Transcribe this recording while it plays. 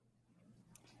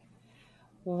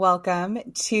Welcome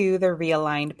to the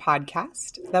Realigned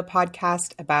Podcast, the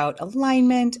podcast about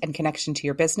alignment and connection to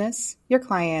your business, your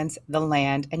clients, the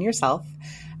land, and yourself.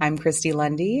 I'm Christy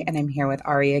Lundy, and I'm here with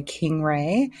Aria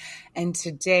Kingray. And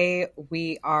today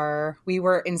we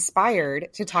were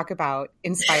inspired to talk about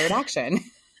inspired action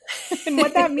and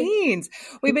what that means.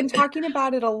 We've been talking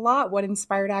about it a lot, what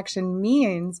inspired action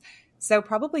means. So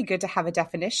probably good to have a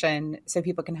definition so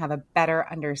people can have a better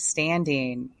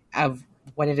understanding of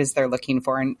what it is they're looking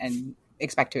for and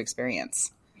expect to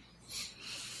experience.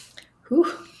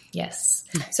 Whew, yes.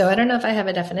 So I don't know if I have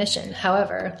a definition.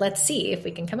 However, let's see if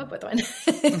we can come up with one.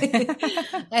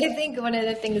 I think one of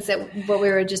the things that what we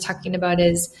were just talking about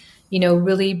is,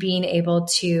 really being able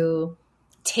to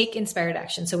take inspired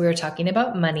action. So we were talking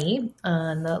about money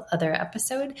on the other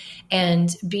episode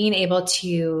and being able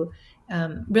to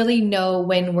really know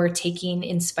when we're taking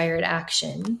inspired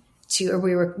action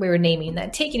we were naming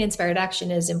that taking inspired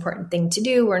action is an important thing to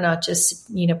do. We're not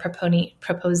just,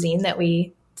 proposing that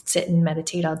we sit and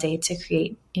meditate all day to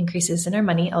create increases in our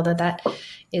money, although that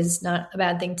is not a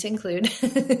bad thing to include.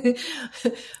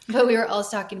 But we were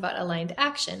also talking about aligned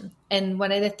action. And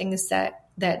one of the things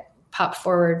that popped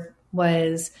forward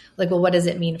was like, well, what does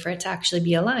it mean for it to actually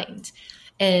be aligned?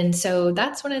 And so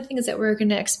that's one of the things that we're going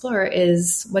to explore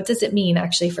is what does it mean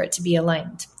actually for it to be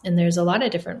aligned? And there's a lot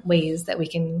of different ways that we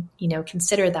can,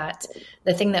 consider that.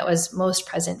 The thing that was most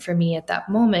present for me at that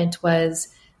moment was,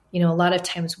 a lot of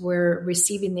times we're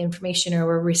receiving the information or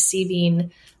we're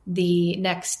receiving the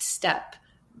next step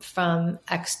from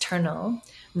external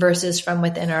versus from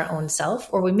within our own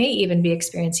self, or we may even be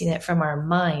experiencing it from our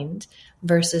mind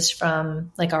versus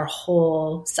from like our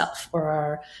whole self or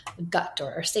our gut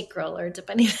or our sacral, or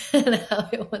depending on how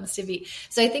it wants to be.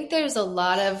 So I think there's a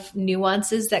lot of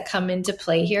nuances that come into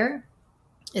play here,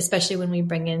 especially when we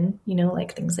bring in,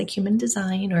 like things like human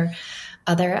design or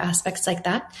other aspects like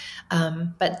that.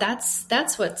 But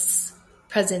that's what's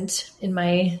present in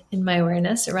my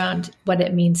awareness around what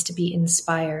it means to be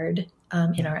inspired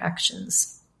in our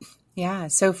actions. Yeah.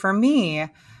 So for me,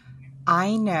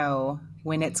 I know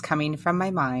when it's coming from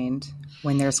my mind,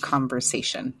 when there's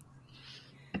conversation.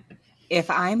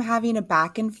 If I'm having a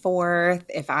back and forth,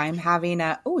 if I'm having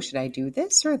should I do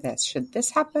this or this? Should this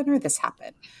happen or this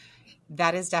happen?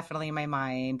 That is definitely my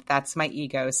mind. That's my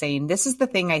ego saying, this is the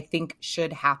thing I think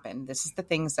should happen. This is the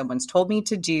thing someone's told me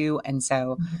to do. And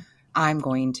so I'm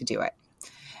going to do it.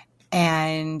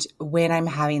 And when I'm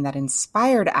having that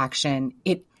inspired action,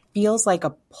 it feels like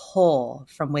a pull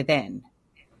from within.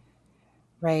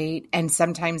 Right. And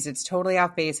sometimes it's totally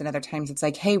off base. And other times it's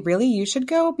like, hey, really, you should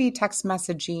go be text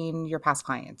messaging your past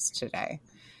clients today,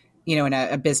 in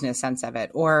a business sense of it.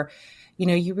 Or,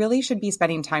 you really should be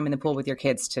spending time in the pool with your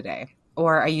kids today.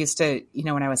 Or I used to,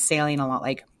 when I was sailing a lot,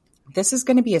 like, this is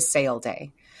going to be a sail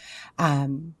day.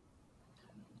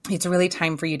 It's really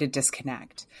time for you to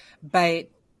disconnect.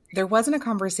 But there wasn't a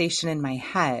conversation in my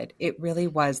head. It really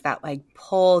was that like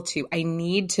pull to, I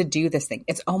need to do this thing.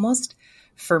 It's almost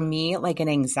for me, like an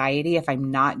anxiety if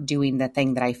I'm not doing the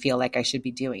thing that I feel like I should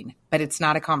be doing, but it's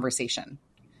not a conversation.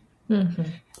 Mm-hmm.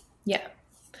 Yeah.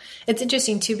 It's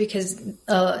interesting too, because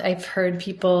I've heard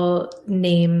people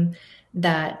name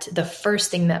that the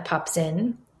first thing that pops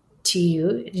in to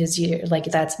you is like,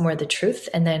 that's more the truth.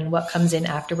 And then what comes in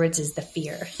afterwards is the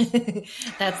fear.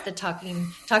 That's the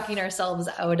talking ourselves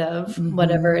out of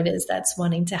whatever it is that's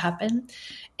wanting to happen.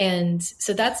 And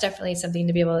so that's definitely something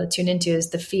to be able to tune into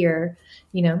is the fear,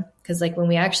 because like when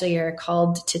we actually are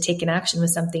called to take an action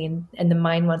with something and the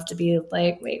mind wants to be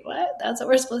like, wait, what? That's what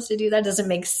we're supposed to do. That doesn't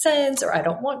make sense. Or I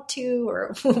don't want to,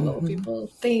 or what will people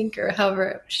think, or however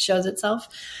it shows itself.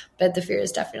 But the fear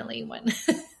is definitely one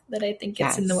that I think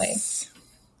gets in the way.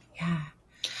 Yeah.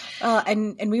 Well,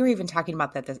 and we were even talking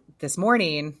about that this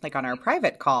morning, like on our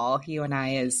private call, you and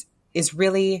I, is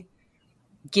really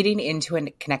getting into a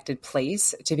connected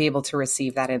place to be able to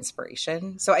receive that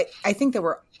inspiration. So I think that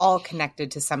we're all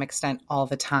connected to some extent all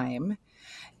the time.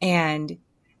 And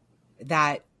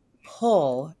that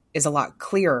pull is a lot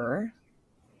clearer.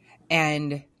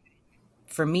 And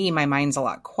for me, my mind's a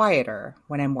lot quieter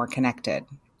when I'm more connected.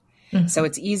 Mm-hmm. So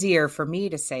it's easier for me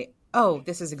to say, oh,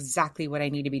 this is exactly what I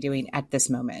need to be doing at this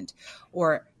moment.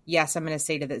 Or yes, I'm going to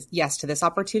say yes to this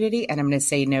opportunity, and I'm going to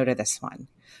say no to this one.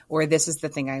 Or this is the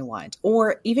thing I want.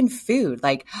 Or even food,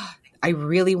 like I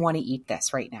really want to eat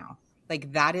this right now.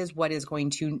 Like that is what is going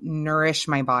to nourish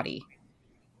my body.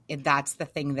 That's the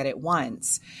thing that it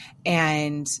wants.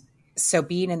 And so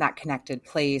being in that connected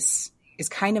place is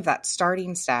kind of that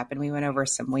starting step. And we went over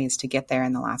some ways to get there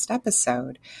in the last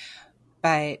episode.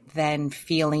 But then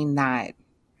feeling that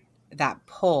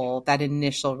pull, that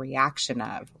initial reaction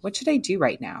of what should I do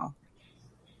right now?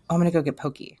 oh, I'm going to go get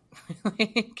pokey.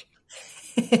 Like,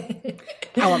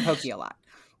 I want pokey a lot,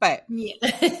 but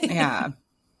yeah.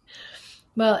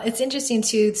 Well, it's interesting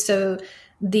too. So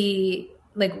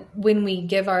when we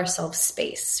give ourselves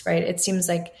space, right? It seems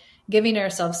like giving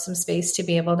ourselves some space to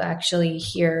be able to actually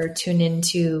tune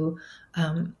into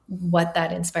what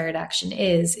that inspired action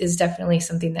is definitely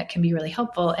something that can be really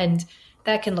helpful. And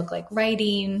that can look like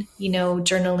writing,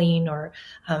 journaling, or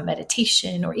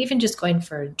meditation, or even just going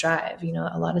for a drive.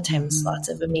 A lot of times lots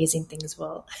of amazing things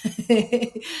will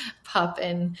pop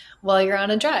in while you're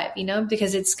on a drive,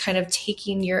 because it's kind of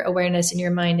taking your awareness in your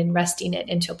mind and resting it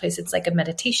into a place. It's like a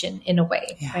meditation in a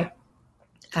way, right?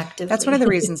 Actively. That's one of the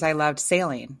reasons I loved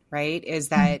sailing, right? Is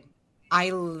that I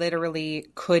literally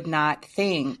could not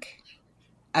think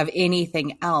of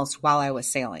anything else while I was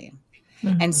sailing.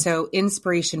 And so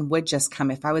inspiration would just come.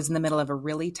 If I was in the middle of a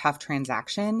really tough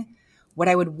transaction, what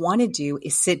I would want to do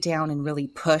is sit down and really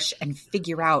push and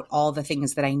figure out all the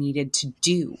things that I needed to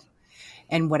do.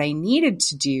 And what I needed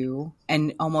to do,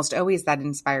 and almost always that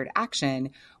inspired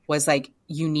action, was like,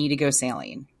 you need to go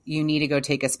sailing. You need to go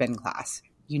take a spin class.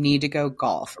 You need to go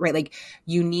golf, right? Like,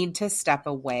 you need to step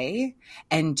away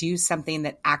and do something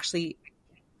that actually,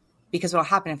 because what'll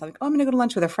happen if I'm like, oh, I'm going to go to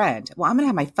lunch with a friend. Well, I'm going to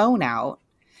have my phone out.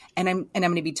 And I'm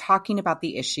going to be talking about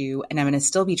the issue, and I'm going to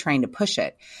still be trying to push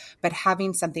it, but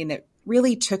having something that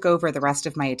really took over the rest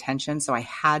of my attention. So I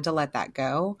had to let that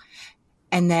go.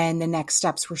 And then the next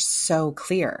steps were so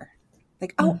clear.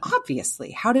 Like, oh,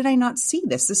 obviously, how did I not see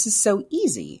this? This is so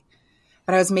easy.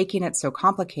 But I was making it so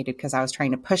complicated because I was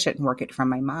trying to push it and work it from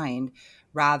my mind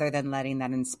rather than letting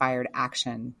that inspired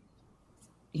action,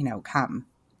 come.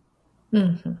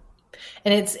 Mm-hmm.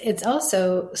 And it's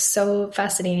also so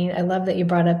fascinating. I love that you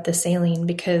brought up the sailing,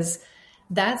 because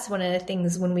that's one of the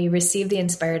things when we receive the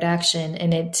inspired action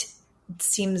and it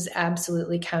seems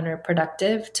absolutely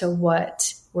counterproductive to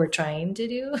what we're trying to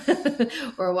do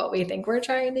or what we think we're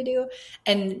trying to do.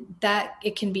 And that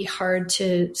it can be hard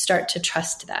to start to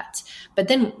trust that. But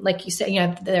then, like you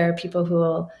said, there are people who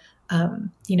will,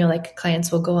 like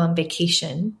clients will go on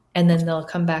vacation and then they'll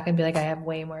come back and be like, I have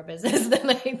way more business than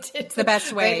I did. It's the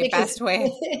best way, right? Best way.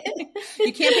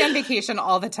 You can't be on vacation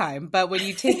all the time, but when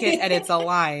you take it and it's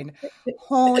aligned,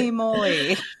 holy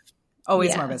moly,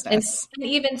 always more business. And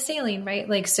even sailing, right?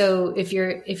 Like, so if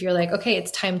you're like, okay,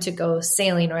 it's time to go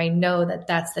sailing, or I know that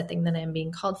that's the thing that I'm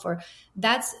being called for.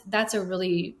 It's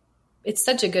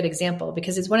such a good example,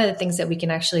 because it's one of the things that we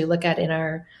can actually look at in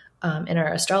our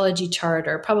astrology chart,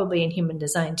 or probably in human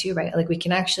design too, right? Like, we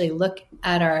can actually look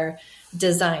at our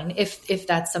design, if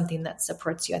that's something that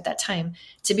supports you at that time,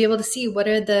 to be able to see what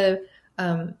are the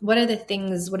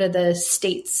things, what are the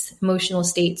states, emotional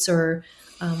states, or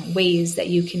ways that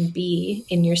you can be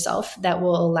in yourself that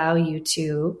will allow you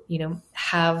to,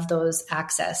 have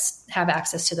access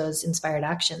to those inspired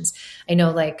actions. I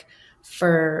know, like,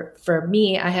 for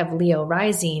me, I have Leo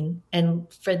rising,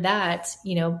 and for that,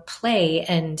 play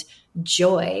and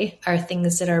joy are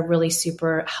things that are really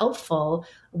super helpful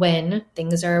when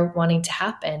things are wanting to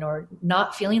happen or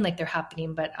not feeling like they're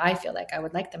happening, but I feel like I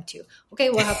would like them to. Okay,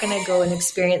 well, how can I go and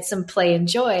experience some play and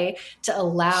joy to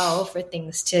allow for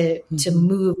things to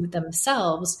move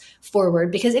themselves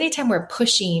forward? Because anytime we're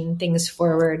pushing things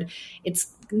forward,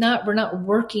 we're not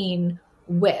working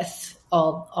with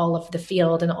all of the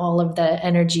field and all of the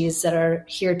energies that are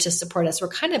here to support us. We're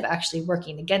kind of actually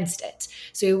working against it.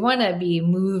 So we want to be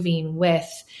moving with.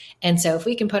 And so if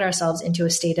we can put ourselves into a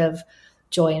state of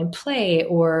joy and play,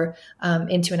 or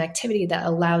into an activity that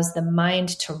allows the mind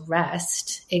to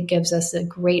rest, it gives us a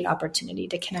great opportunity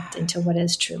to connect into what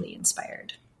is truly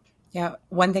inspired. Yeah.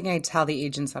 One thing I tell the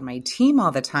agents on my team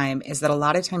all the time is that a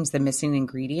lot of times the missing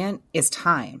ingredient is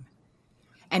time.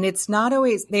 And it's not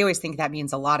always, they always think that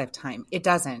means a lot of time. It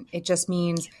doesn't. It just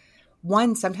means,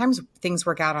 one, sometimes things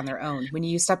work out on their own. When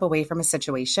you step away from a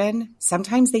situation,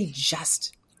 sometimes they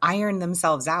just iron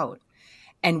themselves out.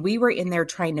 And we were in there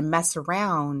trying to mess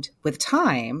around with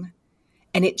time,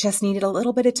 and it just needed a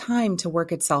little bit of time to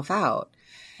work itself out.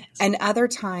 Yes. And other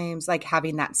times, like,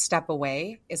 having that step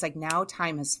away is like, now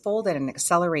time has folded and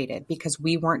accelerated because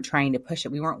we weren't trying to push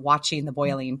it. We weren't watching the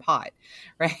boiling pot,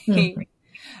 right?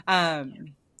 Mm-hmm.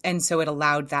 And so it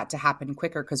allowed that to happen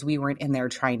quicker because we weren't in there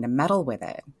trying to meddle with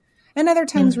it. And other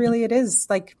times, really, it is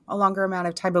like a longer amount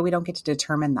of time, but we don't get to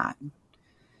determine that.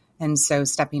 And so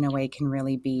stepping away can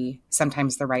really be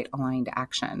sometimes the right aligned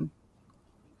action.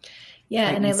 Yeah.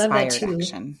 And I love that too,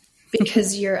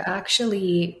 because you're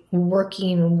actually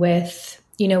working with,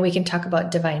 we can talk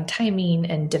about divine timing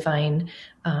and divine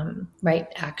right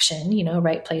action,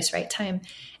 right place, right time.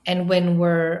 And when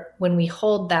we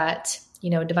hold that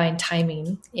divine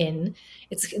timing in.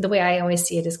 It's the way I always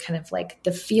see it is kind of like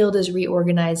the field is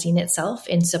reorganizing itself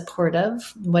in support of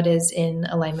what is in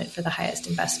alignment for the highest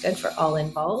and best good for all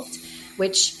involved,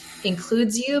 which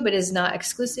includes you, but is not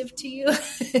exclusive to you.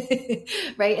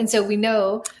 Right. And so we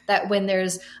know that when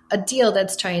there's a deal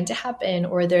that's trying to happen,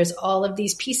 or there's all of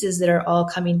these pieces that are all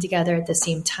coming together at the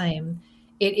same time,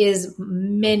 it is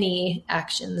many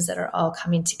actions that are all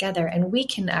coming together, and we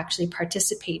can actually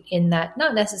participate in that,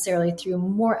 not necessarily through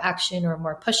more action or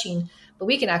more pushing, but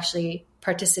we can actually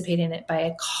participate in it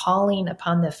by calling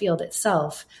upon the field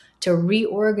itself to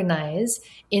reorganize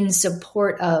in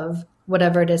support of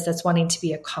whatever it is that's wanting to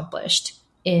be accomplished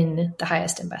in the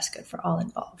highest and best good for all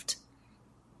involved.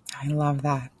 I love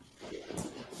that.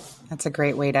 That's a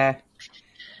great way to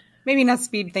maybe not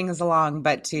speed things along,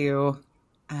 but to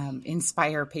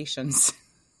inspire patience.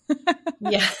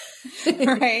 Yeah.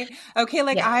 Right. Okay.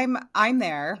 Like Yeah. I'm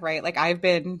there, right? Like I've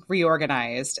been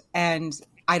reorganized and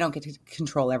I don't get to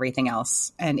control everything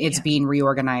else. And it's being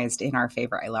reorganized in our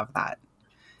favor. I love that.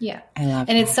 Yeah. I love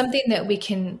and that. It's something that we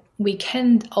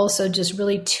can also just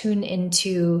really tune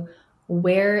into,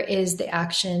 where is the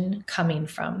action coming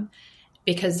from?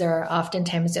 Because there are often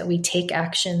times that we take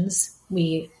actions.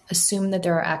 We assume that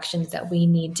there are actions that we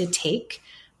need to take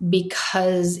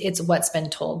because it's what's been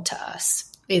told to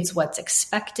us. It's what's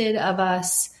expected of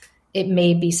us. It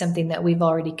may be something that we've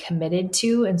already committed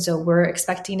to, and so we're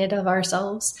expecting it of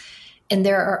ourselves. And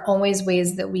there are always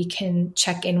ways that we can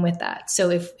check in with that. So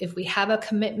if we have a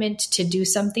commitment to do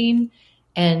something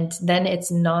and then it's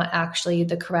not actually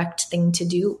the correct thing to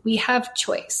do, we have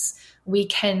choice. We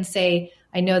can say,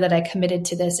 I know that I committed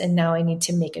to this and now I need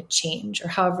to make a change, or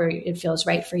however it feels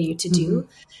right for you to do. Mm-hmm.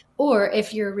 Or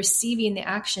if you're receiving the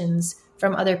actions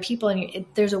from other people, and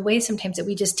there's a way sometimes that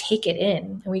we just take it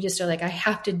in and we just are like, I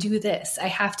have to do this. I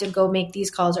have to go make these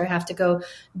calls, or I have to go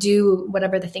do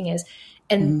whatever the thing is.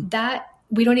 And that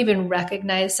we don't even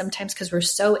recognize sometimes, because we're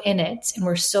so in it and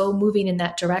we're so moving in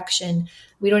that direction.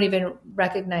 We don't even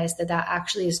recognize that that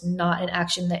actually is not an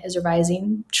action that is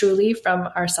arising truly from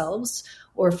ourselves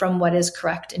or from what is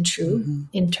correct and true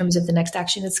in terms of the next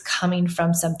action. It's coming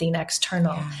from something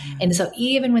external. Yeah. And so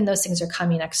even when those things are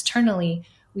coming externally,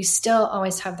 we still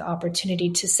always have the opportunity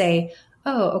to say,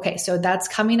 oh, okay, so that's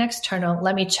coming external.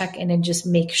 Let me check in and just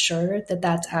make sure that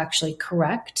that's actually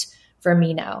correct for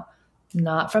me now.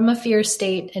 Not from a fear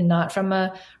state and not from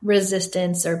a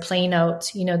resistance or playing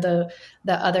out, the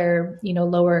other,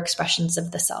 lower expressions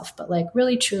of the self, but like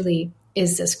really, truly,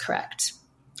 is this correct?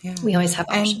 Yeah. We always have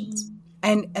options.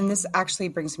 And this actually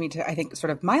brings me to, I think,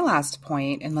 sort of my last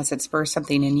point, unless it spurs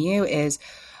something in you, is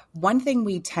one thing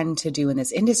we tend to do in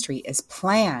this industry is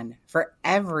plan for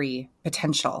every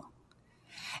potential.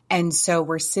 And so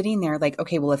we're sitting there like,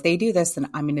 okay, well, if they do this, then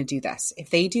I'm going to do this. If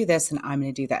they do this, then I'm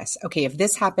going to do this. Okay, if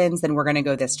this happens, then we're going to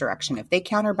go this direction. If they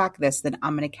counter back this, then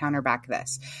I'm going to counter back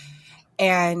this.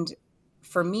 And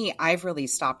for me, I've really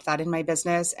stopped that in my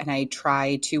business. And I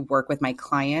try to work with my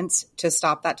clients to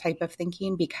stop that type of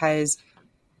thinking, because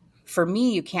for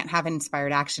me, you can't have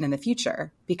inspired action in the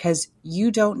future because you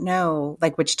don't know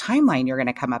like which timeline you're going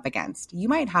to come up against. You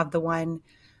might have the one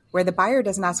where the buyer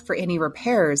doesn't ask for any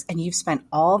repairs and you've spent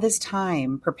all this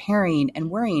time preparing and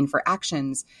worrying for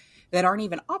actions that aren't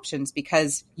even options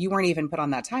because you weren't even put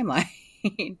on that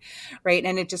timeline, right?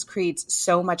 And it just creates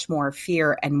so much more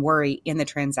fear and worry in the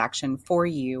transaction for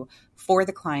you, for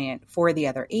the client, for the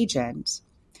other agent.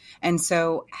 And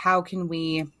so how can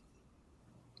we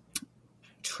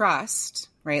trust,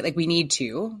 right? Like we need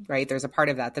to, right? There's a part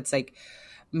of that that's like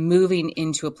moving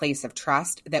into a place of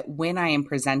trust that when I am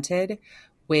presented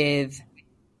with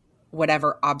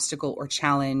whatever obstacle or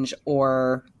challenge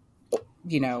or,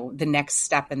 the next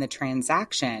step in the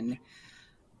transaction,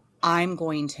 I'm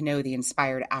going to know the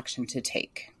inspired action to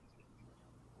take.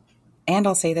 And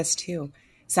I'll say this too.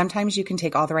 Sometimes you can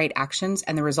take all the right actions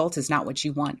and the result is not what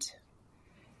you want.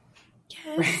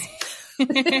 Yes.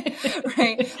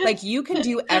 Right? Like you can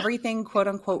do everything quote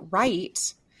unquote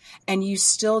right, and you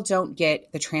still don't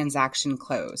get the transaction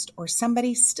closed, or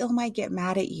somebody still might get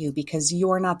mad at you because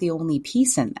you're not the only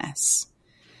piece in this.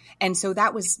 And so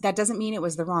that doesn't mean it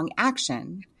was the wrong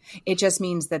action. It just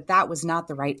means that was not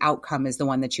the right outcome as the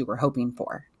one that you were hoping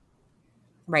for,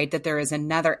 right? That there is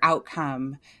another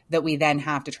outcome that we then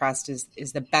have to trust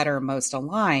is the better, most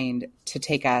aligned to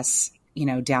take us,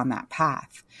 down that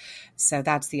path. So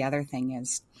that's the other thing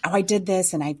is, oh, I did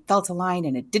this and I felt aligned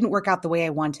and it didn't work out the way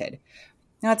I wanted.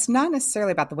 Now, it's not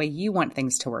necessarily about the way you want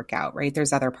things to work out, right?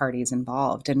 There's other parties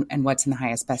involved and what's in the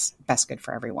highest best good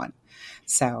for everyone.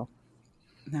 So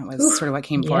that was sort of what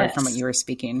came forward from what you were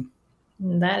speaking.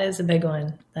 That is a big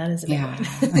one. That is a big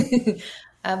one.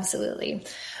 Absolutely.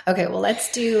 Okay, well,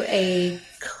 let's do a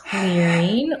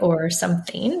clearing or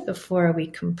something before we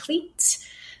complete.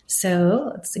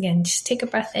 So let's again just take a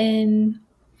breath in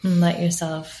and let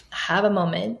yourself have a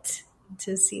moment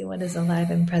to see what is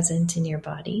alive and present in your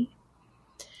body.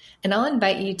 And I'll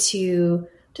invite you to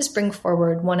just bring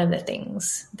forward one of the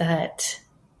things that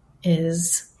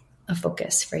is a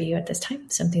focus for you at this time,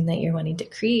 something that you're wanting to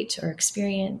create or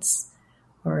experience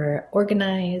or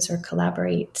organize or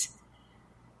collaborate.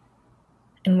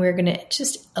 And we're going to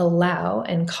just allow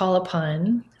and call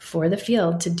upon for the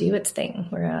field to do its thing.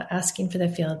 We're asking for the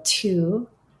field to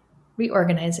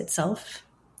reorganize itself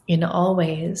in all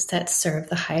ways that serve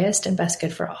the highest and best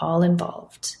good for all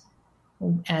involved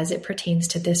as it pertains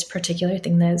to this particular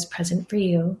thing that is present for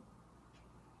you.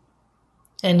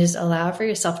 And just allow for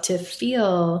yourself to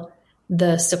feel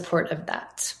the support of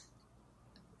that.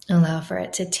 Allow for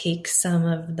it to take some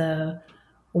of the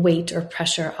weight or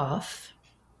pressure off.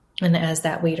 And as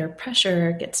that weight or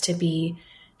pressure gets to be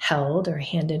held or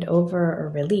handed over or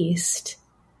released,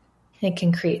 it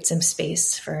can create some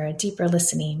space for a deeper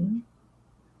listening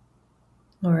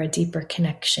or a deeper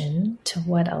connection to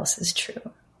what else is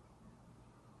true.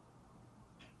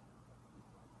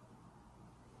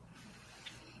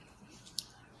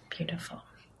 Beautiful.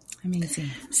 Amazing.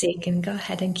 So you can go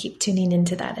ahead and keep tuning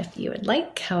into that if you would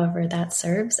like, however that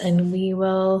serves, and we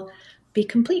will be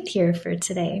complete here for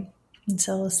today. And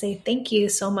so we'll say thank you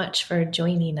so much for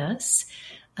joining us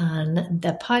on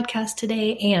the podcast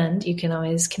today. And you can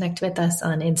always connect with us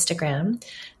on Instagram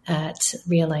at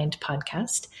Realigned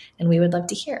Podcast. And we would love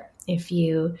to hear if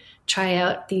you try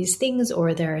out these things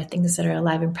or there are things that are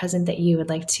alive and present that you would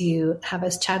like to have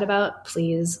us chat about.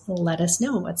 Please let us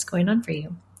know what's going on for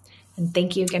you. And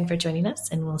thank you again for joining us,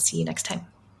 and we'll see you next time.